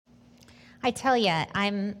I tell you,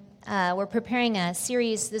 we're preparing a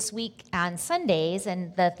series this week on Sundays,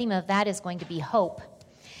 and the theme of that is going to be hope.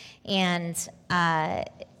 And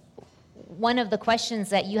one of the questions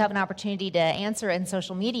that you have an opportunity to answer in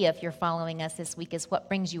social media if you're following us this week is what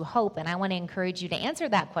brings you hope? And I want to encourage you to answer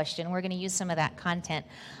that question. We're going to use some of that content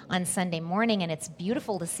on Sunday morning, and it's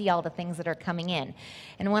beautiful to see all the things that are coming in.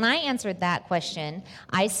 And when I answered that question,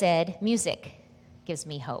 I said, music gives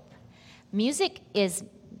me hope. Music is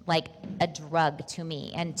like a drug to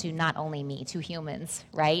me, and to not only me, to humans,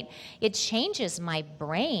 right? It changes my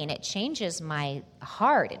brain, it changes my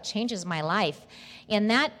heart, it changes my life. And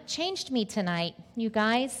that changed me tonight, you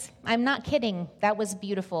guys. I'm not kidding. That was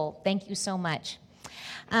beautiful. Thank you so much.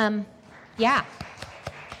 Yeah.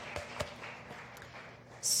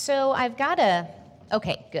 So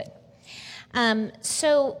okay, good.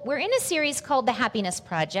 So we're in a series called The Happiness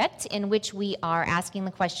Project, in which we are asking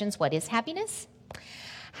the questions, what is happiness?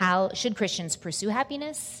 How should Christians pursue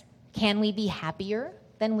happiness? Can we be happier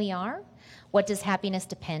than we are? What does happiness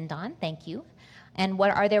depend on? Thank you. And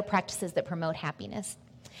what are there practices that promote happiness?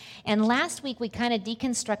 And last week, we kind of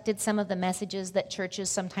deconstructed some of the messages that churches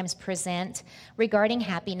sometimes present regarding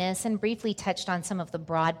happiness and briefly touched on some of the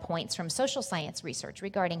broad points from social science research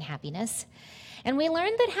regarding happiness. And we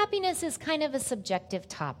learned that happiness is kind of a subjective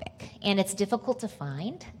topic, and it's difficult to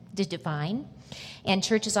define. And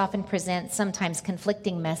churches often present sometimes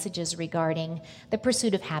conflicting messages regarding the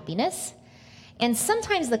pursuit of happiness. And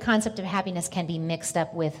sometimes the concept of happiness can be mixed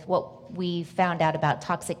up with what we found out about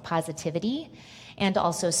toxic positivity and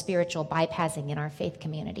also spiritual bypassing in our faith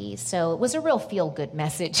community. So it was a real feel-good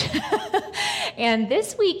message. And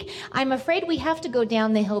this week, I'm afraid we have to go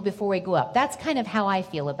down the hill before we go up. That's kind of how I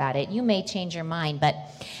feel about it. You may change your mind, but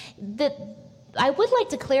I would like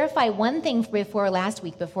to clarify one thing from last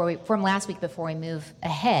week before we move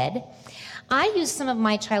ahead. I used some of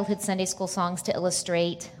my childhood Sunday school songs to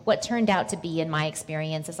illustrate what turned out to be, in my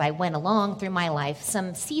experience as I went along through my life,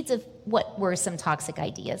 some seeds of what were some toxic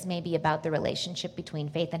ideas, maybe about the relationship between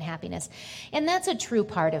faith and happiness. And that's a true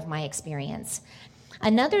part of my experience.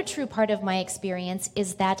 Another true part of my experience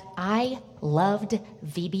is that I loved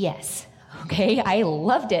VBS. Okay, I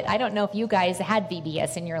loved it. I don't know if you guys had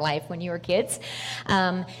VBS in your life when you were kids,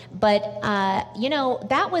 but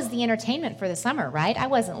that was the entertainment for the summer, right? I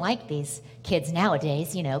wasn't like these kids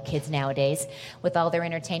nowadays, with all their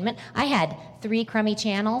entertainment. I had 3 crummy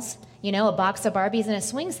channels, a box of Barbies and a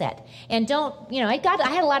swing set. And I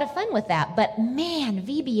had a lot of fun with that. But man,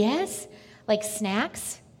 VBS, like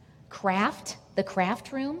snacks, the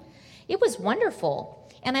craft room, it was wonderful.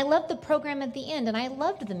 And I loved the program at the end, and I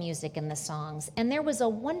loved the music and the songs. And there was a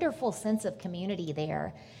wonderful sense of community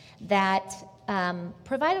there that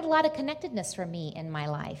provided a lot of connectedness for me in my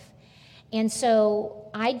life. And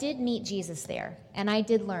so I did meet Jesus there, and I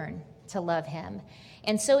did learn to love him.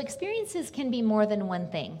 And so experiences can be more than one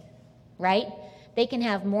thing, right? They can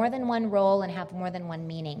have more than one role and have more than one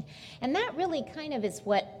meaning. And that really kind of is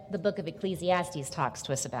what the book of Ecclesiastes talks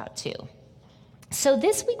to us about, too. So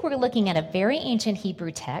this week we're looking at a very ancient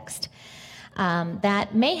Hebrew text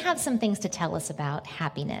that may have some things to tell us about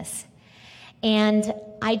happiness. And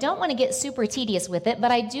I don't want to get super tedious with it,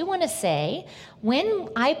 but I do want to say, when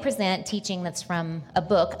I present teaching that's from a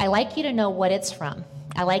book, I like you to know what it's from.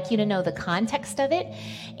 I like you to know the context of it.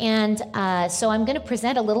 And so I'm going to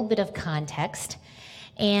present a little bit of context.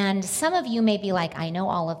 And some of you may be like, I know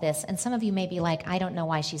all of this. And some of you may be like, I don't know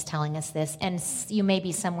why she's telling us this. And you may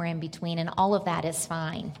be somewhere in between, and all of that is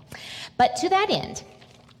fine. But to that end,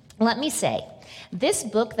 let me say, this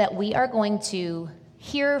book that we are going to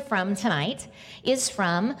hear from tonight is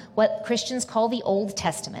from what Christians call the Old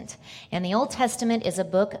Testament. And the Old Testament is a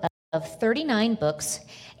book of 39 books,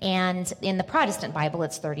 and in the Protestant Bible,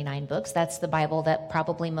 it's 39 books. That's the Bible that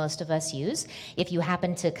probably most of us use. If you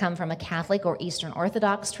happen to come from a Catholic or Eastern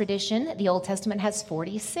Orthodox tradition, the Old Testament has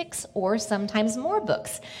 46 or sometimes more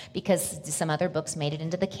books, because some other books made it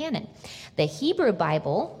into the canon. The Hebrew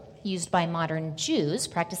Bible, used by modern Jews,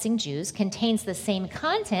 practicing Jews, contains the same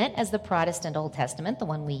content as the Protestant Old Testament, the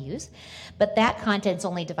one we use, but that content's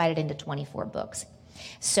only divided into 24 books.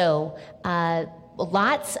 So,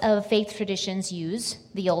 lots of faith traditions use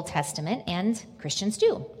the Old Testament, and Christians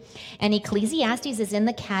do. And Ecclesiastes is in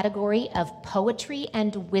the category of poetry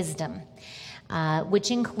and wisdom,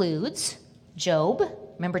 which includes Job.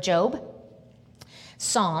 Remember Job?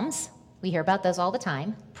 Psalms. We hear about those all the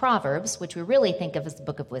time. Proverbs, which we really think of as the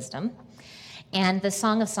book of wisdom. And the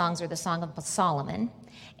Song of Songs, or the Song of Solomon.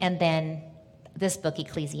 And then this book,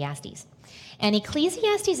 Ecclesiastes. And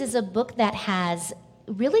Ecclesiastes is a book that has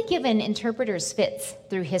really given interpreters fits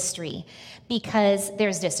through history because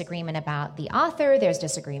there's disagreement about the author, there's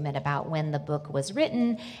disagreement about when the book was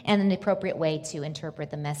written, and an appropriate way to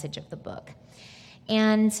interpret the message of the book.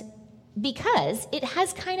 And because it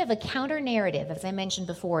has kind of a counter narrative, as I mentioned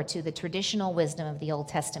before, to the traditional wisdom of the Old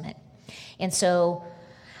Testament. And so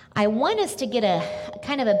I want us to get a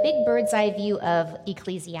kind of a big bird's eye view of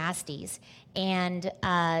Ecclesiastes. And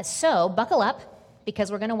so buckle up,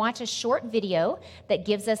 because we're going to watch a short video that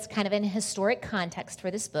gives us kind of an historic context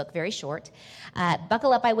for this book, very short.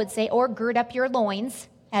 Buckle up, I would say, or gird up your loins,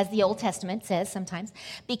 as the Old Testament says sometimes,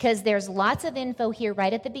 because there's lots of info here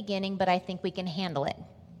right at the beginning, but I think we can handle it.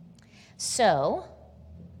 So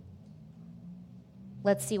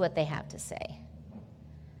let's see what they have to say.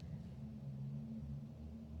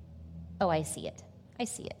 Oh, I see it. I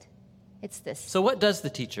see it. It's this. So what does the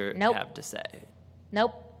teacher have to say?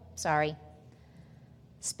 Nope. Sorry.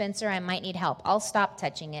 Spencer, I might need help. I'll stop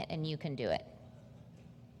touching it and you can do it.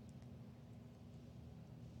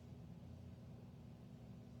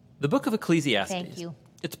 The book of Ecclesiastes. Thank you.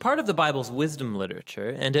 It's part of the Bible's wisdom literature,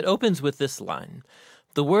 and it opens with this line: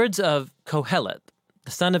 the words of Kohelet,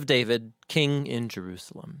 the son of David, king in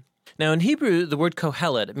Jerusalem. Now, in Hebrew, the word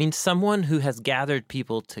Kohelet means someone who has gathered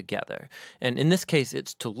people together. And in this case,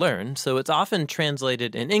 it's to learn, so it's often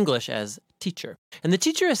translated in English as teacher. And the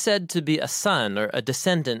teacher is said to be a son or a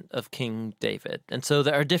descendant of King David. And so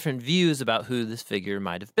there are different views about who this figure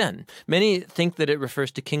might have been. Many think that it refers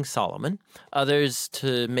to King Solomon, others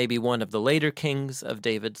to maybe one of the later kings of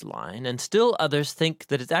David's line, and still others think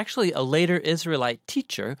that it's actually a later Israelite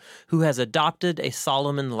teacher who has adopted a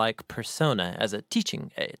Solomon-like persona as a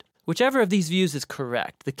teaching aid. Whichever of these views is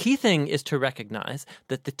correct, the key thing is to recognize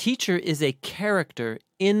that the teacher is a character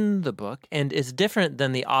in the book and is different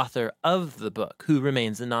than the author of the book, who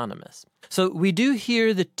remains anonymous. So we do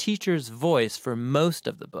hear the teacher's voice for most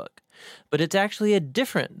of the book, but it's actually a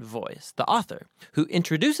different voice, the author, who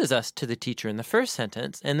introduces us to the teacher in the first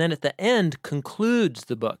sentence and then at the end concludes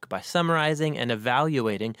the book by summarizing and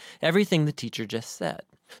evaluating everything the teacher just said.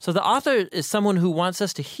 So the author is someone who wants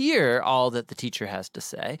us to hear all that the teacher has to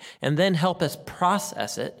say and then help us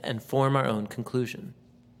process it and form our own conclusion.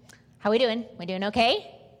 How we doing? We doing okay?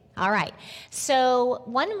 All right. So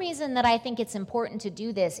one reason that I think it's important to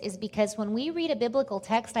do this is because when we read a biblical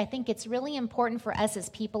text, I think it's really important for us as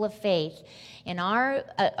people of faith in our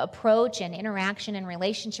approach and interaction and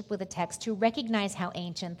relationship with the text to recognize how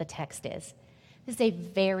ancient the text is. This is a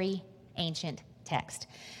very ancient text.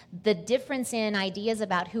 The difference in ideas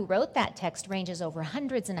about who wrote that text ranges over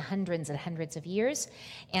hundreds and hundreds and hundreds of years,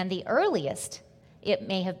 and the earliest it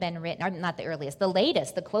may have been written, or not the earliest, the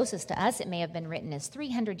latest, the closest to us, it may have been written as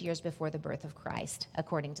 300 years before the birth of Christ,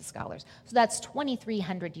 according to scholars. So that's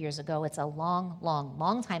 2,300 years ago. It's a long, long,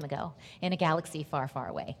 long time ago in a galaxy far, far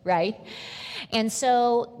away, right? And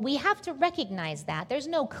so we have to recognize that. There's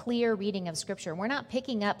no clear reading of Scripture. We're not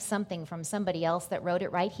picking up something from somebody else that wrote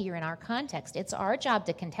it right here in our context. It's our job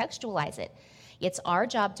to contextualize it. It's our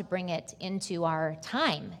job to bring it into our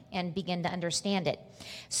time and begin to understand it.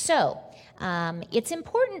 So it's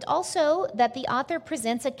important also that the author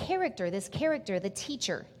presents a character, this character, the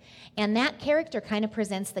teacher. And that character kind of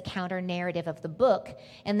presents the counter narrative of the book.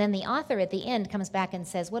 And then the author at the end comes back and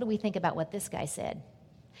says, what do we think about what this guy said?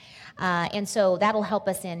 And so that'll help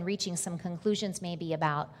us in reaching some conclusions maybe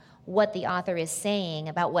about what the author is saying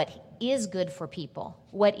about what is good for people,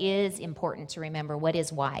 what is important to remember, what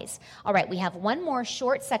is wise. All right, we have one more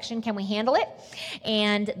short section. Can we handle it?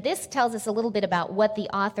 And this tells us a little bit about what the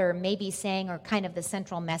author may be saying or kind of the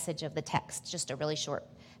central message of the text. Just a really short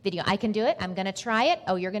video. I can do it. I'm going to try it.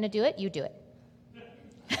 Oh, you're going to do it? You do it.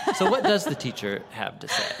 So what does the teacher have to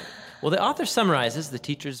say? Well, the author summarizes the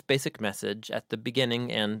teacher's basic message at the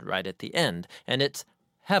beginning and right at the end. And it's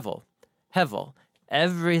Hevel, Hevel.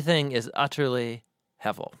 Everything is utterly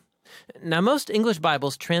Hevel. Now, most English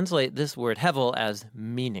Bibles translate this word Hevel as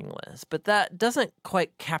meaningless, but that doesn't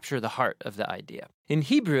quite capture the heart of the idea. In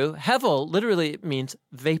Hebrew, Hevel literally means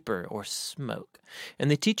vapor or smoke, and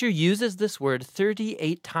the teacher uses this word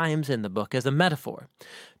 38 times in the book as a metaphor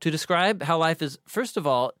to describe how life is, first of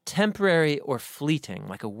all, temporary or fleeting,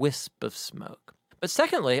 like a wisp of smoke. But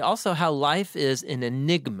secondly, also how life is an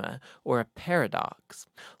enigma or a paradox.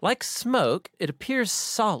 Like smoke, it appears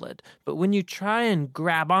solid, but when you try and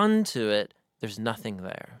grab onto it, there's nothing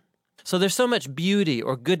there. So there's so much beauty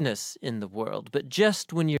or goodness in the world, but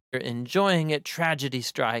just when you're enjoying it, tragedy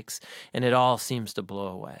strikes and it all seems to blow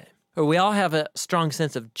away. Or we all have a strong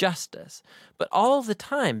sense of justice, but all the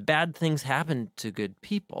time bad things happen to good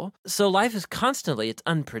people. So life is constantly, it's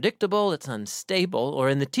unpredictable, it's unstable, or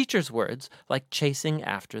in the teacher's words, like chasing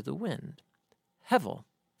after the wind. Hevel.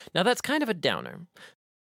 Now that's kind of a downer.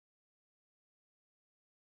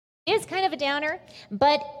 It is kind of a downer,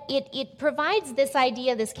 but it provides this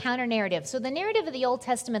idea, this counter narrative. So the narrative of the Old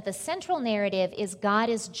Testament, the central narrative is God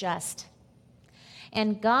is just.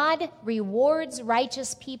 And God rewards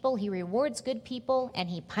righteous people, he rewards good people, and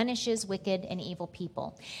he punishes wicked and evil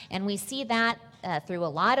people. And we see that through a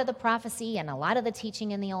lot of the prophecy and a lot of the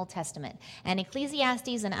teaching in the Old Testament. And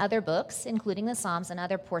Ecclesiastes and other books, including the Psalms and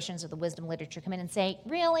other portions of the wisdom literature, come in and say,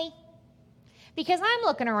 really? Because I'm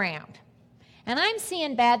looking around, and I'm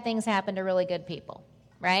seeing bad things happen to really good people,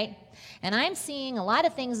 right? And I'm seeing a lot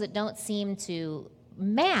of things that don't seem to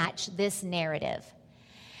match this narrative.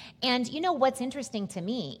 And you know what's interesting to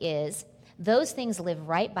me is those things live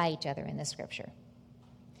right by each other in the scripture.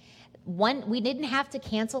 We didn't have to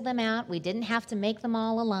cancel them out. We didn't have to make them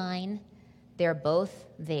all align. They're both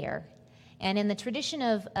there. And in the tradition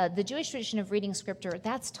of the Jewish tradition of reading scripture,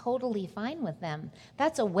 that's totally fine with them.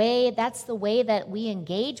 That's the way that we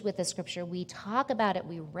engage with the scripture. We talk about it,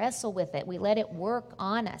 we wrestle with it, we let it work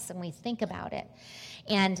on us, and we think about it.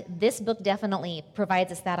 And this book definitely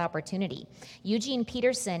provides us that opportunity. Eugene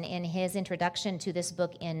Peterson, in his introduction to this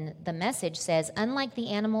book in The Message, says, unlike the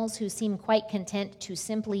animals who seem quite content to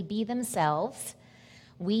simply be themselves,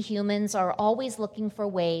 we humans are always looking for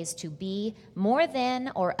ways to be more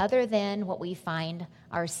than or other than what we find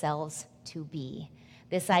ourselves to be.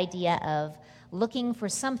 This idea of looking for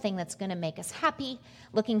something that's going to make us happy,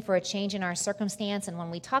 looking for a change in our circumstance. And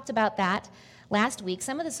when we talked about that last week,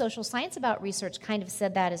 some of the social science about research kind of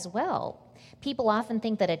said that as well. People often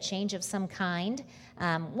think that a change of some kind,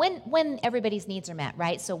 when everybody's needs are met,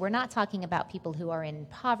 right? So we're not talking about people who are in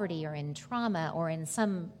poverty or in trauma or in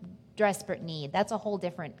some desperate need. That's a whole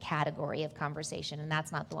different category of conversation, and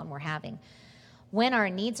that's not the one we're having. When our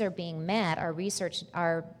needs are being met,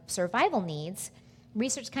 our survival needs,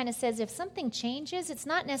 research kind of says if something changes, it's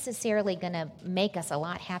not necessarily going to make us a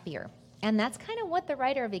lot happier. And that's kind of what the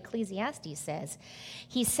writer of Ecclesiastes says.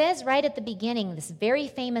 He says right at the beginning, this very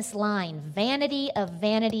famous line, vanity of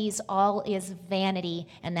vanities, all is vanity,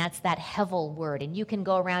 and that's that hevel word. And you can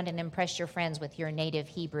go around and impress your friends with your native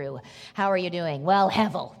Hebrew. How are you doing? Well,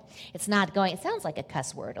 hevel. It sounds like a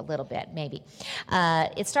cuss word a little bit, maybe.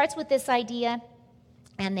 It starts with this idea,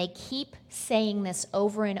 and they keep saying this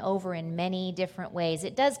over and over in many different ways.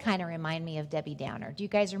 It does kind of remind me of Debbie Downer. Do you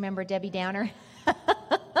guys remember Debbie Downer?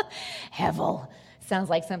 Hevel. Sounds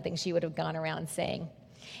like something she would have gone around saying.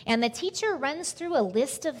 And the teacher runs through a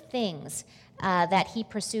list of things that he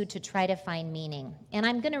pursued to try to find meaning. And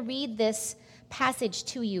I'm going to read this passage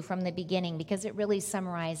to you from the beginning because it really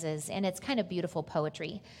summarizes, and it's kind of beautiful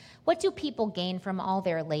poetry. What do people gain from all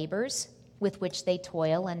their labors with which they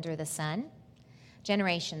toil under the sun?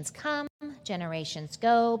 Generations come, generations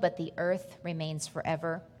go, but the earth remains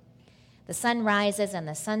forever. The sun rises and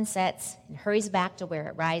the sun sets and hurries back to where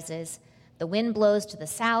it rises. The wind blows to the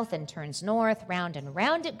south and turns north, round and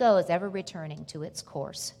round it goes, ever returning to its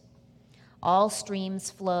course. All streams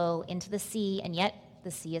flow into the sea, and yet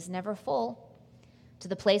the sea is never full. To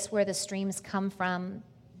the place where the streams come from,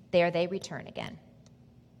 there they return again.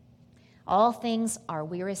 All things are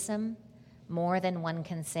wearisome, more than one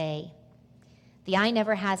can say. The eye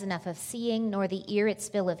never has enough of seeing, nor the ear its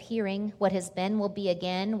fill of hearing. What has been will be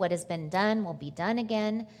again. What has been done will be done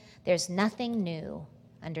again. There's nothing new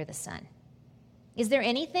under the sun. Is there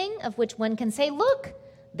anything of which one can say, look,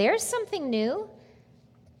 there's something new?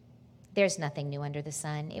 There's nothing new under the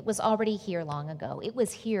sun. It was already here long ago. It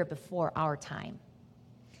was here before our time.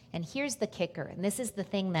 And here's the kicker, and this is the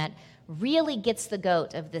thing that really gets the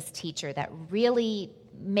goat of this teacher, that really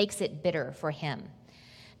makes it bitter for him.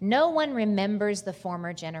 No one remembers the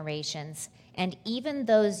former generations, and even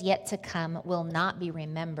those yet to come will not be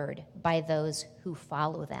remembered by those who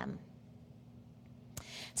follow them.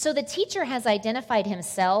 So the teacher has identified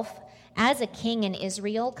himself as a king in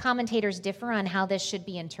Israel. Commentators differ on how this should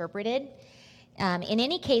be interpreted. In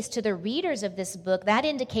any case, to the readers of this book, that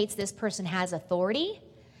indicates this person has authority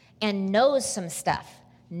and knows some stuff,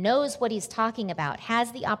 knows what he's talking about,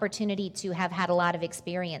 has the opportunity to have had a lot of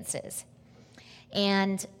experiences.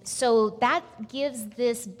 And so that gives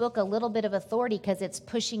this book a little bit of authority because it's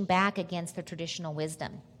pushing back against the traditional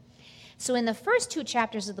wisdom. So in the first 2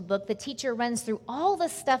 chapters of the book, the teacher runs through all the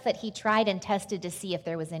stuff that he tried and tested to see if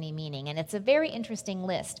there was any meaning. And it's a very interesting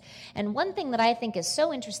list. And one thing that I think is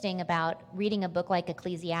so interesting about reading a book like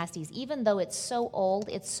Ecclesiastes, even though it's so old,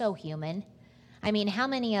 it's so human. I mean, how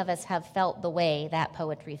many of us have felt the way that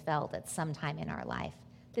poetry felt at some time in our life?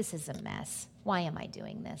 This is a mess. Why am I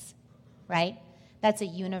doing this? Right? That's a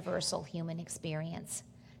universal human experience.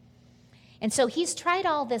 And so he's tried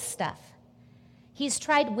all this stuff. He's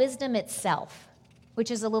tried wisdom itself,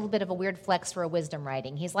 which is a little bit of a weird flex for a wisdom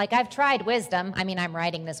writing. He's like, I've tried wisdom. I mean, I'm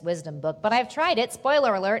writing this wisdom book, but I've tried it.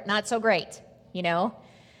 Spoiler alert, not so great, you know?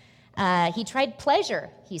 He tried pleasure,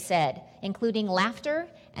 he said, including laughter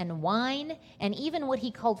and wine and even what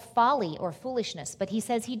he called folly or foolishness. But he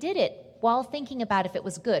says he did it while thinking about if it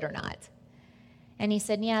was good or not. And he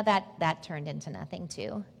said, yeah, that turned into nothing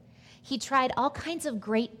too. He tried all kinds of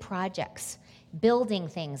great projects, building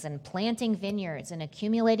things and planting vineyards and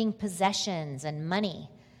accumulating possessions and money.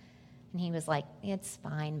 And he was like, it's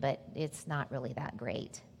fine, but it's not really that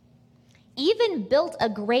great. Even built a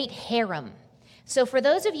great harem. So for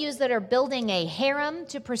those of you that are building a harem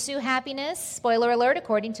to pursue happiness, spoiler alert,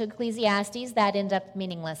 according to Ecclesiastes, that ended up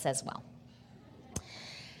meaningless as well.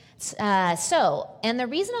 And the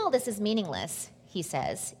reason all this is meaningless, he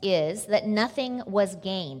says, is that nothing was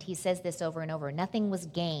gained. He says this over and over, nothing was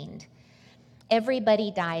gained.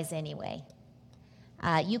 Everybody dies anyway.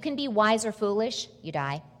 You can be wise or foolish, you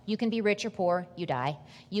die. You can be rich or poor, you die.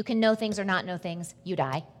 You can know things or not know things, you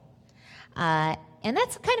die. And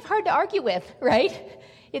that's kind of hard to argue with, right?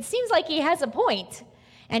 It seems like he has a point.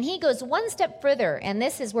 And he goes one step further, and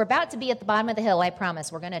we're about to be at the bottom of the hill, I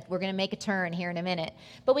promise. We're gonna make a turn here in a minute.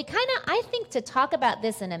 But I think to talk about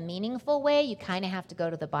this in a meaningful way, you kind of have to go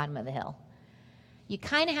to the bottom of the hill. You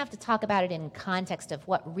kind of have to talk about it in context of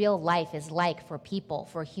what real life is like for people,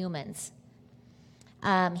 for humans.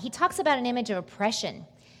 He talks about an image of oppression.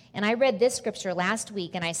 And I read this scripture last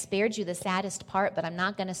week, and I spared you the saddest part, but I'm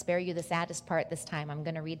not going to spare you the saddest part this time. I'm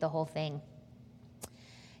going to read the whole thing.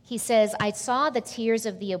 He says, I saw the tears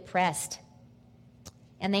of the oppressed,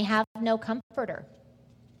 and they have no comforter.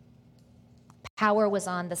 Power was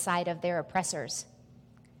on the side of their oppressors,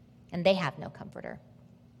 and they have no comforter.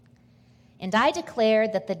 And I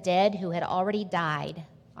declared that the dead who had already died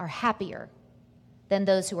are happier than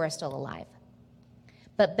those who are still alive.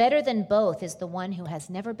 But better than both is the one who has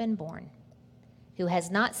never been born, who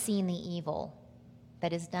has not seen the evil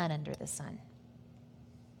that is done under the sun.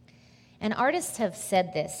 And artists have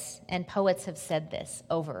said this, and poets have said this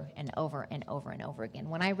over and over and over and over again.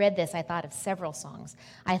 When I read this, I thought of several songs.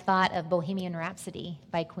 I thought of Bohemian Rhapsody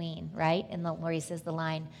by Queen, right? Where he says the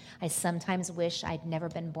line, I sometimes wish I'd never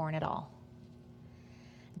been born at all.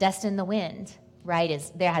 Dust in the Wind, right,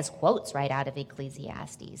 there has quotes right out of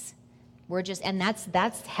Ecclesiastes. We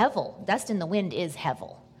that's Hevel. Dust in the wind is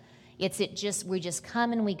Hevel. We just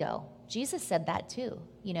come and we go. Jesus said that too.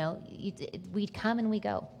 You know, we come and we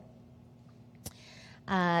go.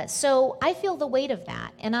 So I feel the weight of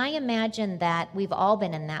that. And I imagine that we've all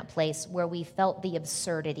been in that place where we felt the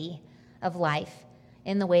absurdity of life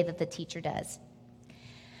in the way that the teacher does.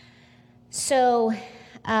 So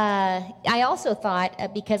I also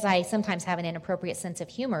thought, because I sometimes have an inappropriate sense of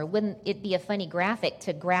humor, wouldn't it be a funny graphic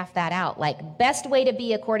to graph that out? Like, best way to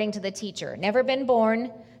be according to the teacher. Never been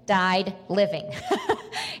born, died, living.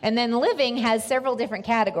 And then living has several different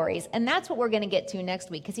categories. And that's what we're going to get to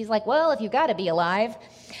next week. Because he's like, well, if you've got to be alive,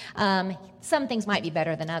 some things might be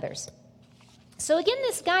better than others. So again,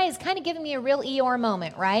 this guy is kind of giving me a real Eeyore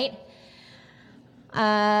moment, right?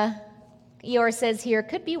 Eeyore says here,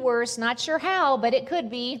 could be worse, not sure how, but it could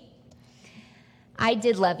be. I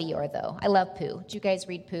did love Eeyore, though. I love Pooh. Did you guys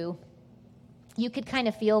read Pooh? You could kind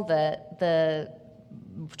of feel the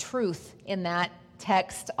truth in that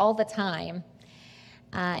text all the time.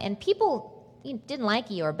 And people didn't like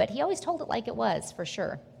Eeyore, but he always told it like it was, for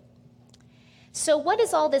sure. So what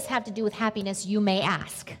does all this have to do with happiness, you may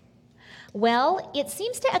ask? Well, it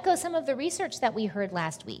seems to echo some of the research that we heard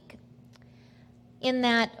last week, in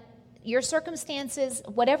that your circumstances,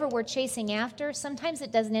 whatever we're chasing after, sometimes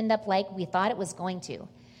it doesn't end up like we thought it was going to.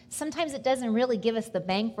 Sometimes it doesn't really give us the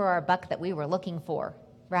bang for our buck that we were looking for,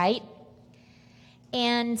 right?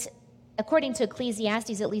 And according to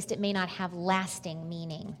Ecclesiastes, at least, it may not have lasting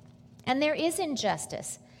meaning. And there is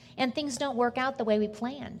injustice, and things don't work out the way we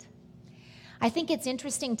planned. I think it's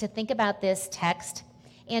interesting to think about this text,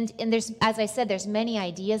 and there's, as I said, there's many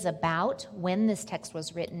ideas about when this text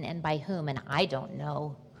was written and by whom, and I don't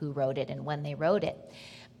know who wrote it and when they wrote it.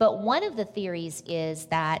 But one of the theories is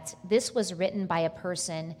that this was written by a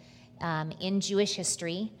person in Jewish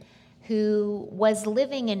history who was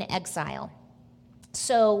living in exile.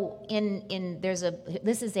 So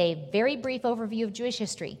this is a very brief overview of Jewish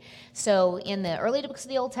history. So in the early books of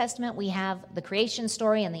the Old Testament, we have the creation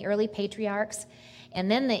story and the early patriarchs. And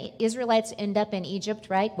then the Israelites end up in Egypt,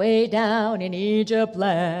 right? Way down in Egypt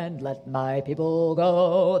land, let my people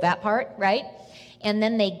go. That part, right? And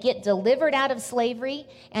then they get delivered out of slavery.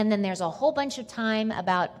 And then there's a whole bunch of time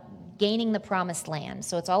about gaining the promised land.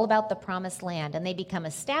 So it's all about the promised land. And they become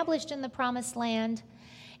established in the promised land.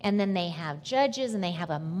 And then they have judges, and they have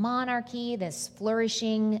a monarchy, this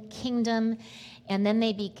flourishing kingdom. And then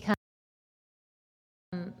they become,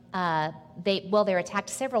 they're attacked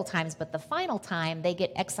several times, but the final time they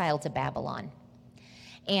get exiled to Babylon.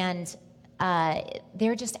 And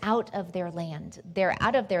they're just out of their land. They're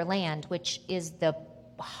out of their land, which is the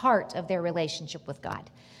heart of their relationship with God.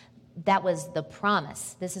 That was the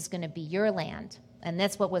promise. This is going to be your land. And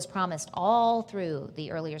that's what was promised all through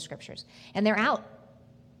the earlier scriptures. And they're out.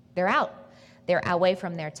 They're out. They're away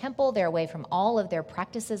from their temple. They're away from all of their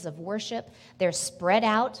practices of worship. They're spread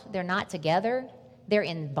out. They're not together. They're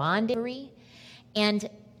in bondage. And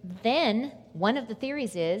then one of the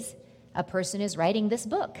theories is a person is writing this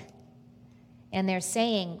book. And they're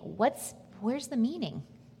saying, where's the meaning,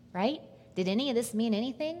 right? Did any of this mean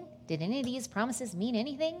anything? Did any of these promises mean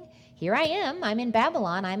anything? Here I am. I'm in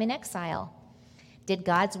Babylon. I'm in exile. Did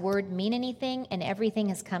God's word mean anything? And everything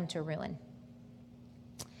has come to ruin.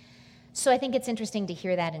 So I think it's interesting to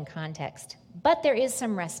hear that in context. But there is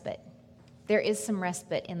some respite. There is some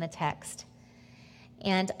respite in the text.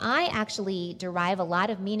 And I actually derive a lot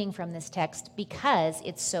of meaning from this text because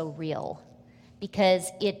it's so real,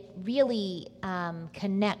 because it really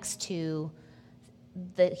connects to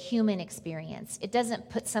the human experience. It doesn't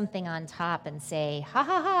put something on top and say, ha,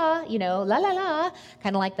 ha, ha, la, la, la,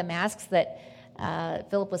 kind of like the masks that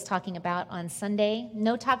Philip was talking about on Sunday.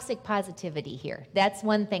 No toxic positivity here. That's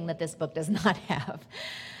one thing that this book does not have.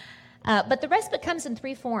 But the respite comes in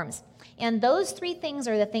three forms. And those three things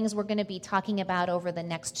are the things we're going to be talking about over the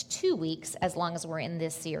next 2 weeks as long as we're in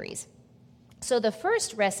this series. So the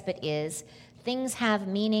first respite is things have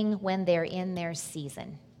meaning when they're in their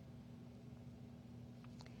season.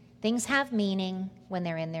 Things have meaning when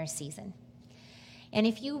they're in their season.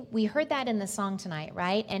 And we heard that in the song tonight,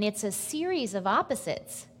 right? And it's a series of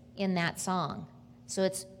opposites in that song. So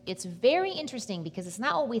it's very interesting because it's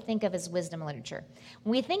not what we think of as wisdom literature.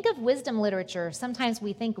 When we think of wisdom literature, sometimes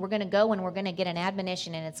we think we're going to go and we're going to get an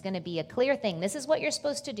admonition and it's going to be a clear thing. This is what you're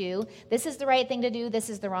supposed to do. This is the right thing to do. This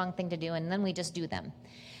is the wrong thing to do. And then we just do them.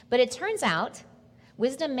 But it turns out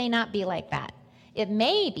wisdom may not be like that. It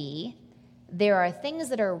may be there are things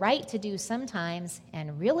that are right to do sometimes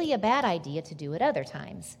and really a bad idea to do at other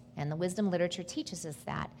times. And the wisdom literature teaches us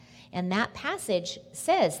that. And that passage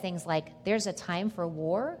says things like, there's a time for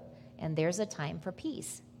war and there's a time for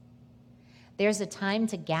peace. There's a time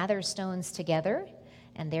to gather stones together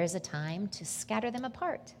and there's a time to scatter them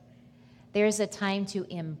apart. There's a time to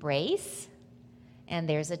embrace and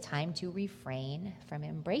there's a time to refrain from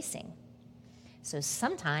embracing. So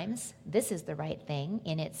sometimes this is the right thing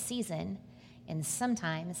in its season, and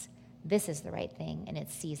sometimes this is the right thing in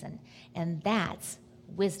its season. And that's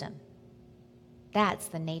wisdom. That's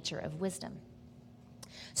the nature of wisdom.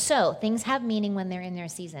 So things have meaning when they're in their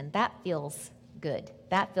season. That feels good.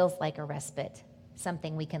 That feels like a respite,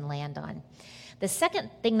 something we can land on. The second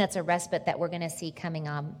thing that's a respite that we're going to see coming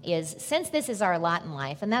on is, since this is our lot in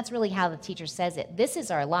life, and that's really how the teacher says it, this is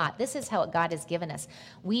our lot. This is how God has given us.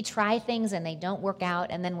 We try things and they don't work out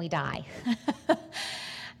and then we die.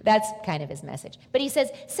 That's kind of his message. But he says,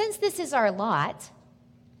 since this is our lot,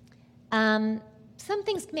 some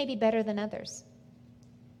things may be better than others.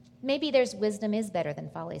 Maybe there's wisdom is better than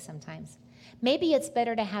folly sometimes. Maybe it's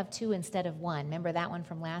better to have two instead of one. Remember that one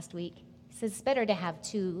from last week? He says it's better to have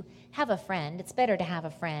two, have a friend. It's better to have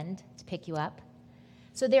a friend to pick you up.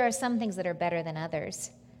 So there are some things that are better than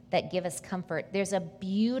others that give us comfort. There's a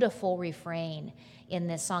beautiful refrain in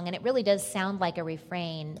this song, and it really does sound like a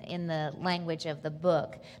refrain in the language of the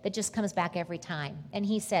book that just comes back every time. And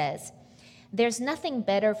he says, there's nothing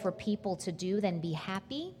better for people to do than be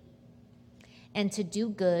happy and to do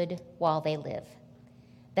good while they live,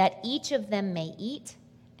 that each of them may eat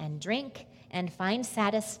and drink and find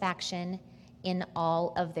satisfaction in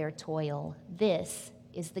all of their toil. This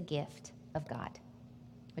is the gift of God,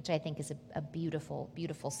 which I think is a beautiful,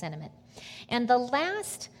 beautiful sentiment. And the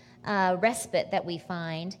last respite that we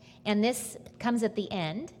find, and this comes at the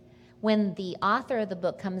end, when the author of the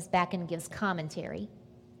book comes back and gives commentary.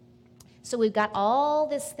 So we've got all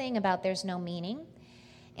this thing about there's no meaning.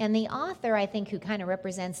 And the author, I think, who kind of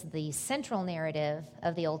represents the central narrative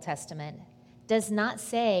of the Old Testament, does not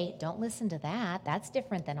say, don't listen to that. That's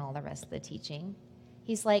different than all the rest of the teaching.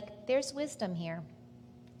 He's like, there's wisdom here.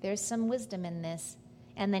 There's some wisdom in this.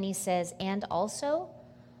 And then he says, and also,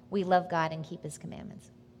 we love God and keep his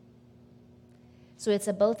commandments. So it's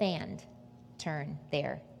a both and turn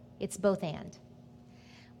there. It's both and,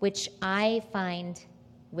 which I find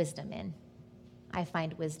wisdom in. I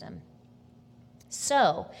find wisdom.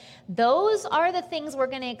 So those are the things we're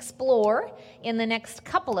going to explore in the next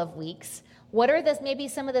couple of weeks. What are maybe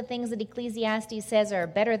some of the things that Ecclesiastes says are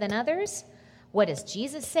better than others? What does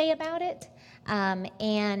Jesus say about it?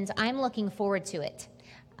 And I'm looking forward to it.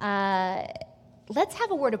 Let's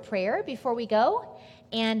have a word of prayer before we go,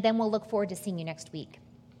 and then we'll look forward to seeing you next week.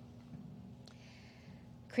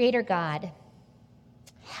 Creator God,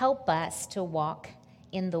 help us to walk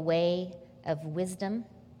in the way of wisdom.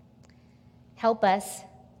 Help us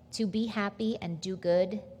to be happy and do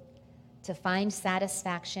good, to find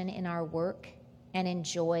satisfaction in our work and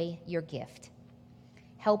enjoy your gift.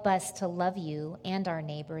 Help us to love you and our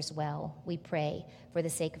neighbors well, we pray, for the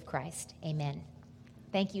sake of Christ. Amen.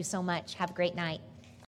 Thank you so much. Have a great night.